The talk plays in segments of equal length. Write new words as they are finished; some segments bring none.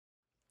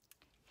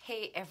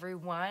Hey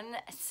everyone,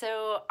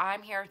 so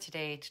I'm here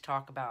today to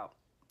talk about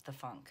the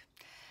funk.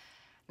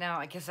 Now,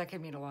 I guess that could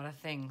mean a lot of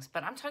things,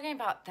 but I'm talking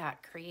about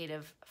that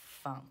creative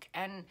funk.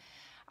 And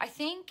I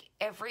think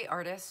every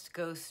artist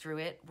goes through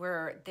it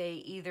where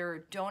they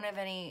either don't have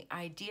any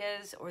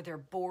ideas or they're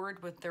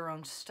bored with their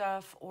own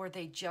stuff or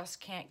they just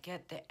can't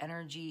get the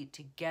energy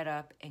to get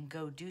up and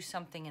go do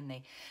something and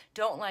they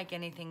don't like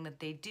anything that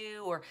they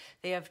do, or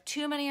they have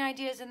too many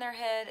ideas in their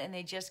head and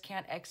they just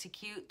can't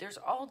execute. There's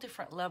all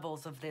different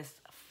levels of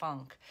this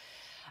funk.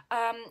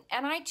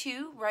 And I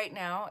too, right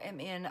now,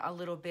 am in a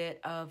little bit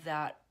of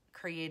that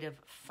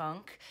creative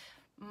funk.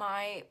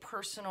 My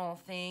personal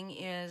thing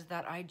is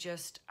that I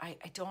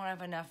don't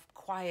have enough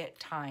quiet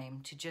time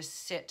to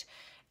just sit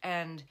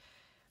and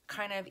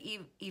kind of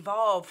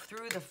evolve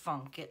through the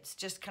funk. It's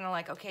just kind of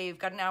like, okay, you've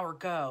got an hour,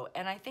 go.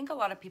 And I think a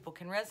lot of people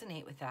can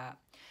resonate with that.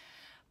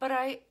 But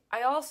I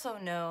also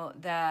know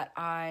that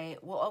I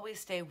will always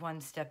stay one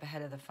step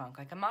ahead of the funk.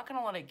 Like, I'm not going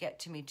to let it get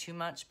to me too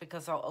much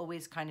because I'll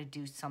always kind of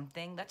do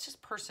something. That's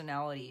just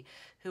personality,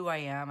 who I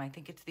am. I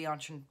think it's the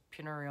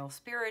entrepreneurial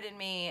spirit in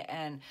me,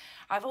 and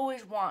I've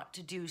always want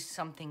to do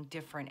something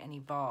different and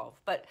evolve.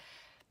 But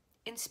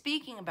in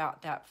speaking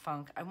about that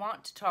funk, I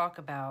want to talk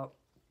about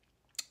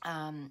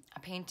a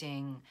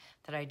painting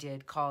that I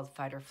did called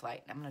Fight or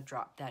Flight. I'm going to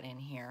drop that in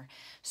here.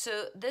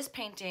 So this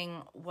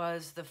painting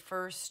was the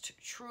first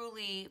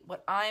truly,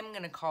 what I'm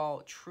going to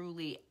call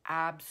truly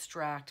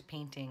abstract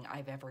painting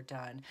I've ever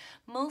done,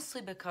 mostly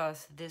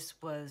because this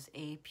was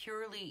a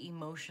purely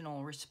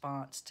emotional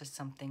response to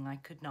something I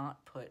could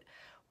not put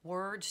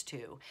words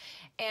to.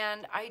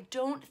 And I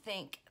don't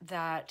think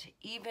that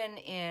even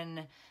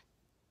in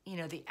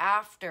the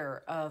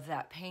after of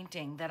that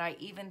painting that I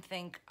even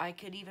think I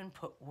could even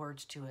put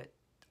words to it.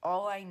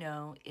 All I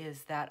know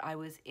is that I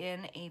was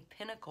in a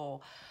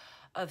pinnacle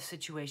of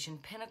situation,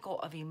 pinnacle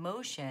of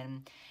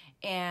emotion,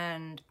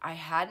 and I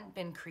hadn't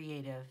been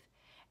creative,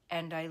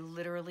 and I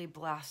literally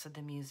blasted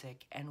the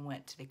music and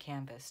went to the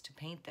canvas to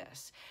paint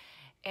this.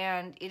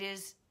 And it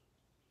is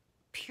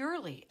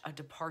purely a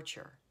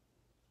departure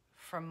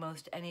from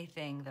most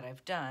anything that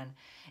I've done,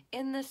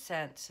 in the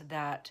sense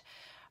that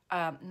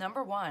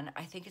number one,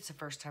 I think it's the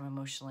first time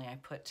emotionally I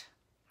put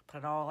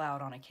it all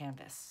out on a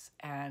canvas,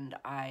 and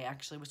I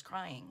actually was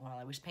crying while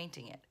I was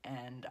painting it,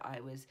 and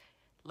I was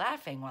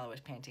laughing while I was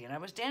painting it, and I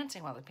was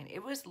dancing while I was painting.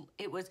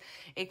 It was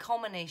a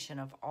culmination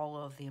of all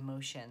of the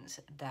emotions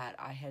that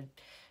I had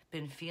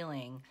been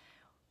feeling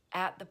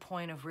at the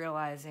point of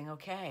realizing,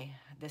 okay,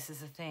 this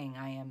is a thing.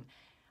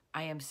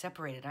 I am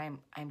separated.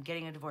 I'm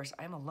getting a divorce.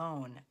 I'm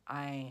alone.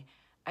 I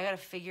got to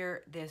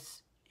figure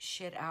this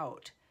shit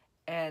out.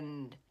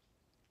 And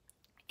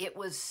it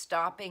was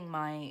stopping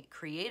my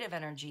creative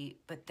energy,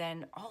 but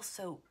then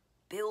also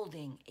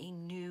building a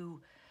new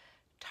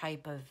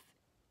type of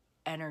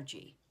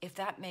energy, if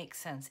that makes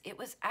sense. It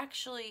was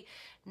actually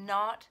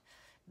not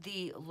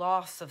the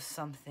loss of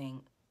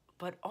something,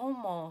 but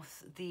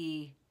almost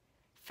the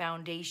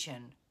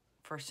foundation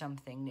for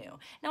something new.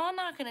 Now, I'm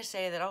not going to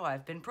say that, oh,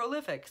 I've been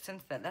prolific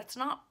since then. That's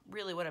not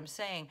really what I'm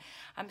saying.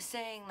 I'm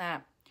saying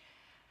that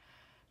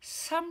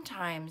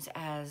sometimes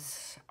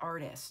as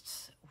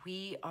artists,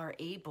 we are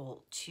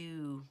able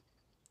to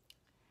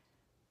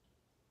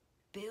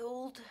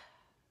build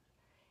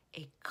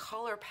a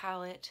color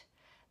palette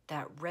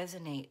that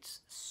resonates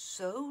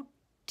so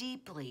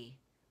deeply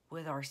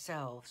with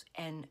ourselves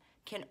and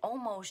can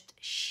almost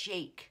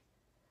shake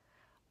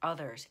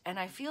others. And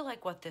I feel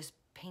like what this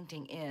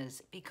painting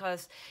is,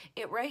 because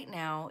it right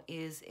now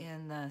is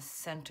in the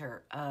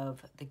center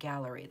of the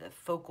gallery, the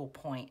focal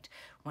point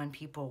when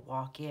people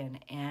walk in,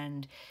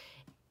 and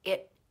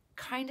it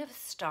kind of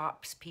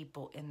stops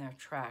people in their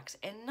tracks.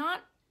 And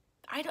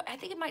I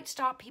think it might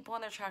stop people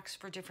in their tracks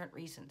for different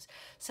reasons.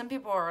 Some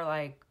people are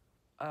like,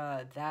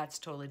 that's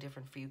totally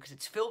different for you because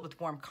it's filled with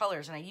warm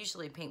colors, and I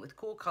usually paint with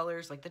cool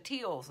colors like the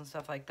teals and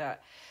stuff like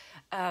that.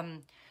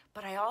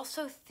 But I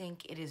also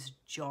think it is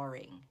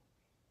jarring,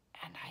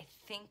 and I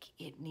think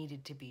it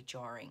needed to be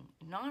jarring,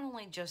 not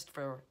only just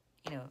for,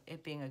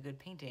 it being a good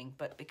painting,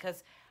 but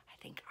because I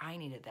think I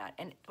needed that.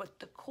 And what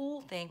the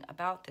cool thing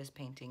about this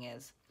painting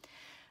is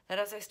that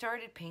as I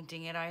started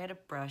painting it, I had a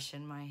brush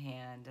in my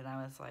hand, and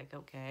I was like,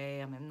 okay,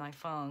 I'm in my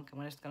funk.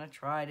 I'm just going to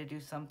try to do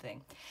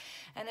something.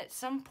 And at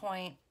some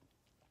point,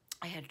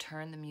 I had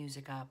turned the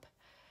music up,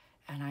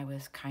 and I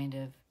was kind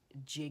of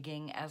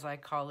jigging, as I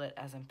call it,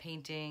 as I'm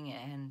painting,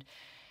 and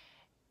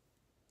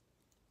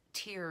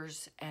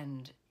tears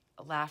and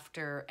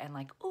laughter and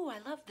like, oh, I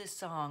love this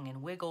song,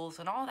 and wiggles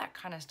and all that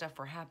kind of stuff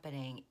were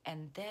happening.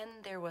 And then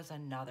there was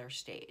another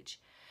stage.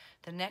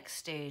 The next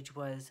stage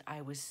was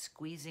I was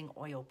squeezing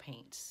oil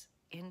paints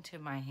into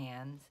my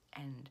hands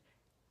and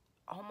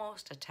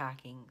almost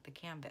attacking the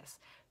canvas,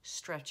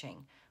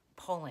 stretching,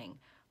 pulling,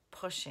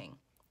 pushing.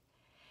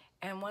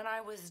 And when I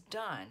was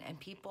done, and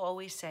people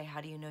always say, how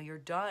do you know you're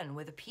done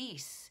with a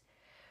piece?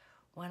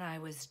 When I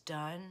was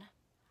done,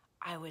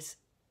 I was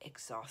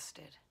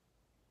exhausted.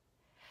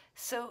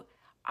 So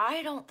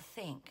I don't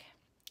think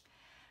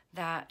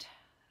that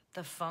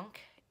the funk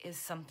is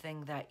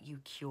something that you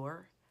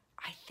cure.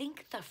 I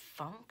think the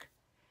funk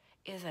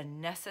is a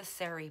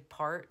necessary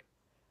part,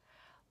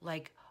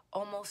 like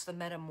almost a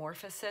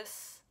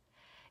metamorphosis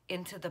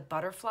into the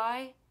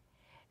butterfly.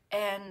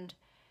 And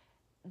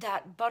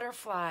that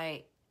butterfly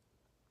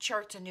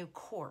charts a new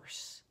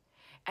course.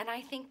 And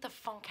I think the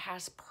funk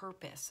has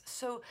purpose.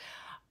 So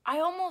I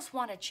almost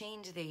want to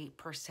change the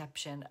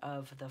perception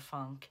of the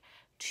funk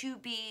to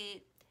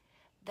be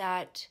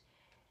that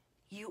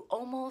you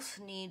almost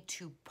need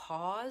to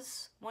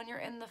pause when you're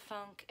in the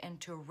funk and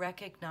to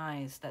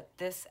recognize that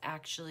this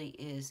actually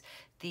is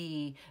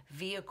the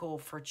vehicle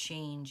for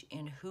change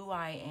in who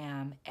I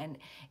am. And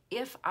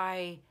if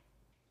I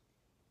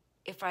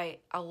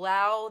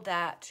allow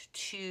that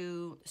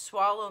to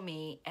swallow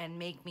me and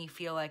make me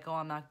feel like, oh,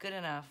 I'm not good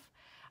enough,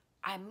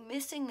 I'm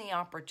missing the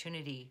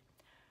opportunity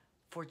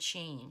for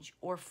change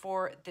or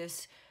for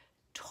this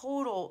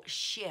total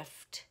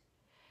shift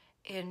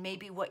in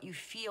maybe what you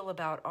feel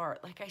about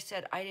art. Like I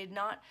said, I did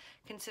not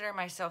consider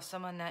myself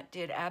someone that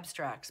did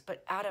abstracts,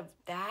 but out of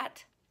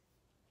that,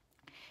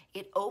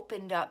 it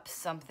opened up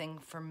something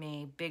for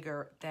me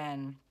bigger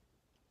than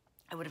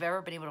I would have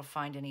ever been able to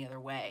find any other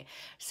way.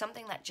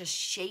 Something that just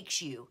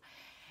shakes you.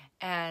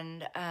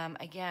 And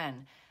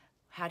again,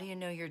 how do you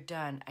know you're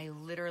done? I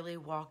literally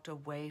walked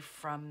away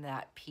from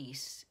that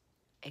piece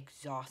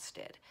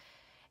exhausted.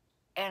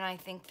 And I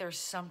think there's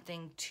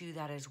something to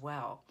that as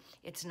well.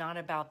 It's not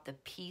about the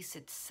piece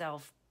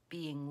itself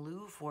being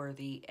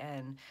Louvre-worthy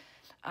and,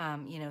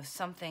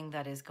 something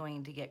that is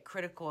going to get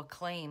critical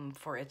acclaim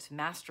for its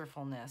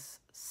masterfulness.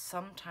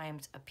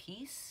 Sometimes a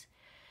piece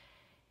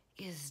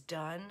is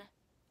done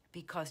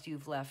because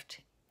you've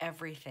left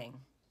everything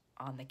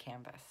on the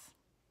canvas.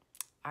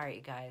 All right,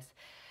 you guys.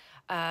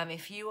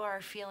 If you are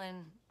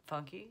feeling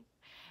funky,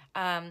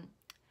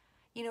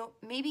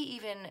 maybe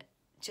even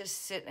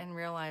just sit and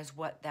realize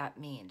what that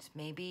means.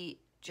 Maybe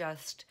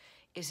just,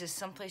 is this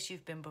someplace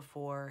you've been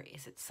before?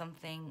 Is it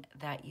something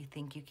that you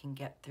think you can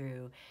get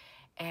through?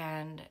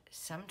 And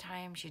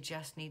sometimes you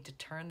just need to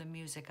turn the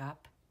music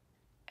up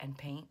and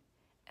paint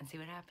and see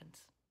what happens.